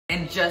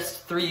In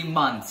just 3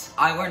 months,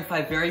 I learned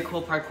 5 very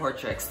cool parkour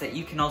tricks that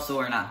you can also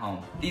learn at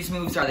home. These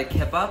moves are the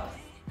Kip-Up,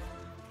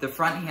 the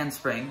front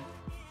handspring,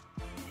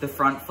 the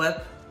front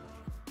flip,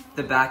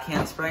 the back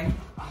handspring,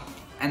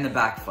 and the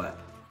backflip.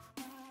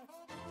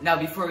 Now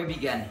before we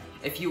begin,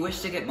 if you wish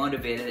to get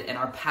motivated and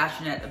are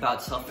passionate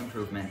about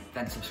self-improvement,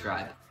 then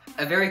subscribe.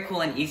 A very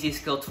cool and easy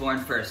skill to learn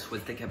first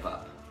was the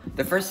Kip-Up.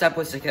 The first step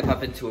was to kip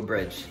up into a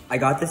bridge. I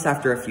got this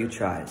after a few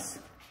tries.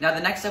 Now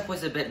the next step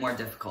was a bit more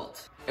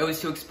difficult. It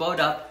was to explode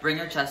up, bring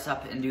your chest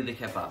up, and do the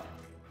Kip-Up.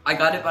 I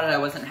got it, but I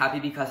wasn't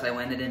happy because I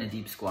landed in a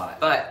deep squat.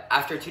 But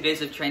after 2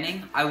 days of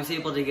training, I was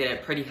able to get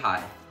it pretty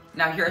high.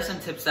 Now here are some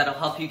tips that'll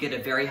help you get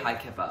a very high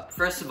Kip-Up.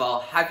 First of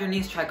all, have your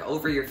knees track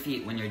over your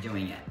feet when you're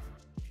doing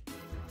it.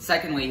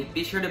 Secondly,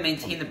 be sure to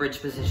maintain the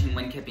bridge position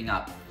when kipping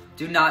up.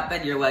 Do not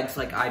bend your legs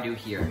like I do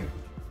here.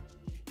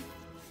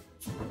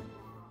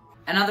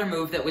 Another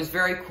move that was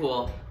very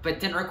cool, but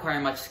didn't require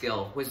much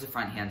skill, was the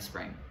front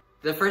handspring.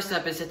 The first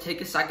step is to take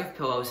a stack of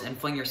pillows and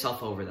fling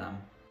yourself over them.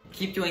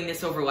 Keep doing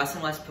this over less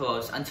and less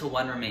pillows until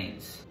one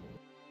remains.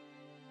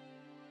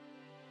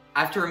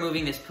 After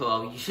removing this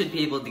pillow, you should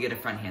be able to get a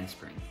front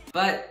handspring.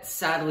 But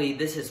sadly,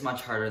 this is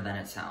much harder than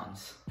it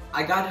sounds.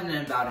 I got it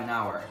in about an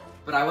hour,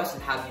 but I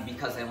wasn't happy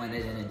because I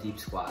landed in a deep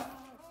squat.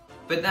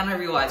 But then I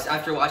realized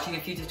after watching a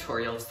few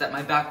tutorials that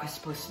my back was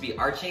supposed to be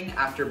arching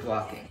after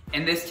blocking.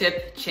 And this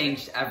tip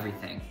changed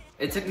everything.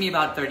 It took me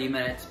about 30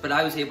 minutes, but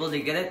I was able to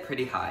get it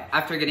pretty high.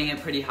 After getting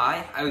it pretty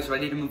high, I was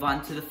ready to move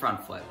on to the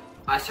front flip.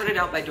 I started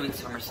out by doing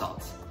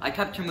somersaults. I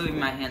kept removing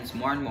my hands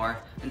more and more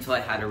until I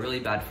had a really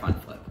bad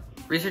front flip.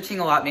 Researching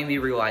a lot made me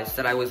realize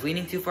that I was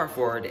leaning too far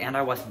forward and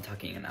I wasn't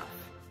tucking enough.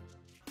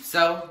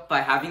 So,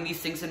 by having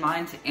these things in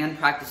mind and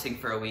practicing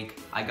for a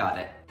week, I got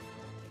it.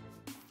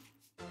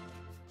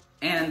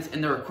 And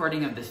in the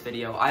recording of this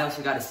video, I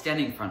also got a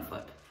standing front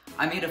flip.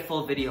 I made a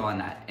full video on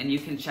that, and you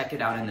can check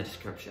it out in the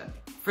description.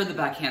 For the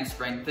back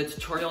handspring, the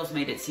tutorials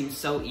made it seem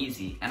so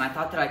easy, and I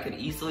thought that I could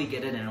easily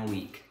get it in a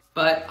week.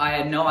 But I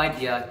had no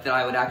idea that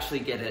I would actually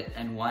get it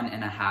in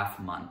 1.5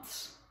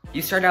 months.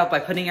 You start out by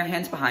putting your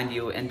hands behind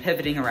you and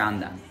pivoting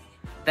around them.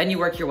 Then you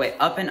work your way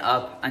up and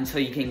up until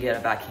you can get a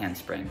back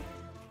handspring.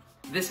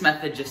 This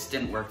method just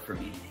didn't work for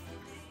me.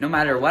 No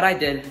matter what I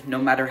did, no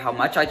matter how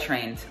much I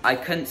trained, I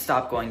couldn't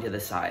stop going to the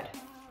side.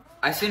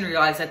 I soon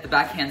realized that the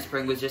back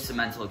handspring was just a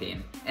mental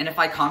game, and if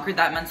I conquered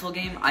that mental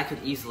game, I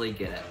could easily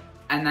get it.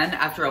 And then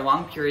after a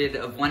long period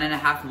of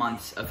 1.5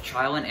 months of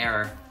trial and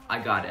error, I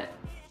got it.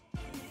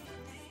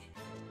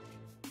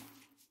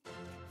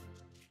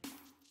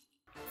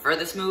 For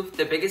this move,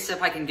 the biggest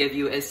tip I can give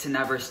you is to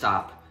never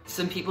stop.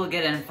 Some people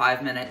get it in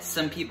 5 minutes,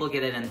 some people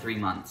get it in 3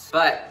 months.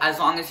 But as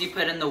long as you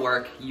put in the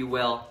work, you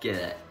will get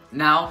it.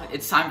 Now,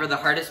 it's time for the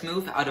hardest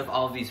move out of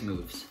all of these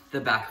moves, the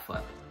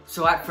backflip.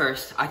 So at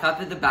first, I thought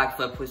that the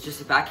backflip was just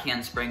a back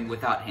handspring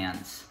without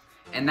hands.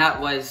 And that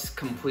was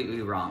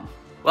completely wrong.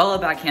 Well, a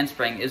back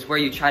handspring is where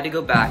you try to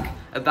go back,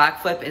 a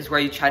backflip is where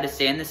you try to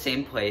stay in the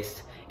same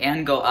place,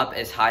 and go up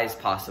as high as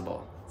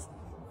possible.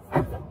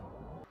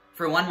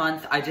 For 1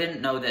 month, I didn't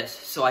know this,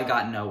 so I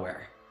got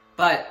nowhere.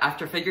 But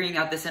after figuring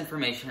out this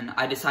information,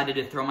 I decided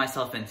to throw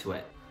myself into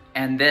it.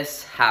 And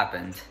this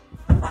happened.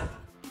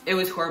 It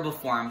was horrible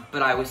form,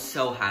 but I was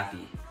so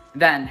happy.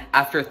 Then,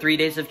 after 3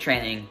 days of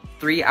training,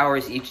 3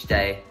 hours each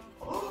day,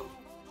 Oh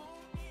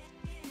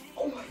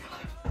my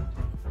god.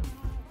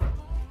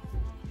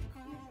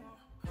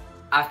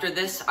 After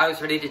this, I was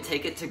ready to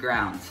take it to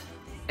ground.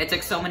 It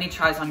took so many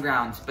tries on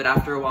ground, but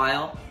after a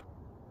while...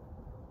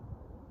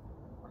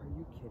 Are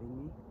you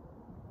kidding me?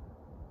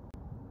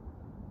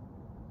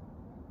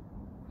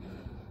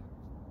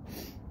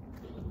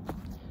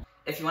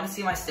 If you want to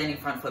see my standing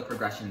front flip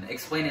progression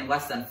explained in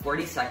less than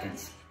 40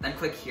 seconds, then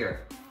click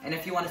here. And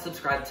if you want to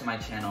subscribe to my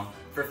channel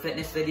for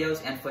fitness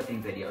videos and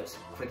flipping videos,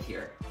 click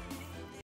here.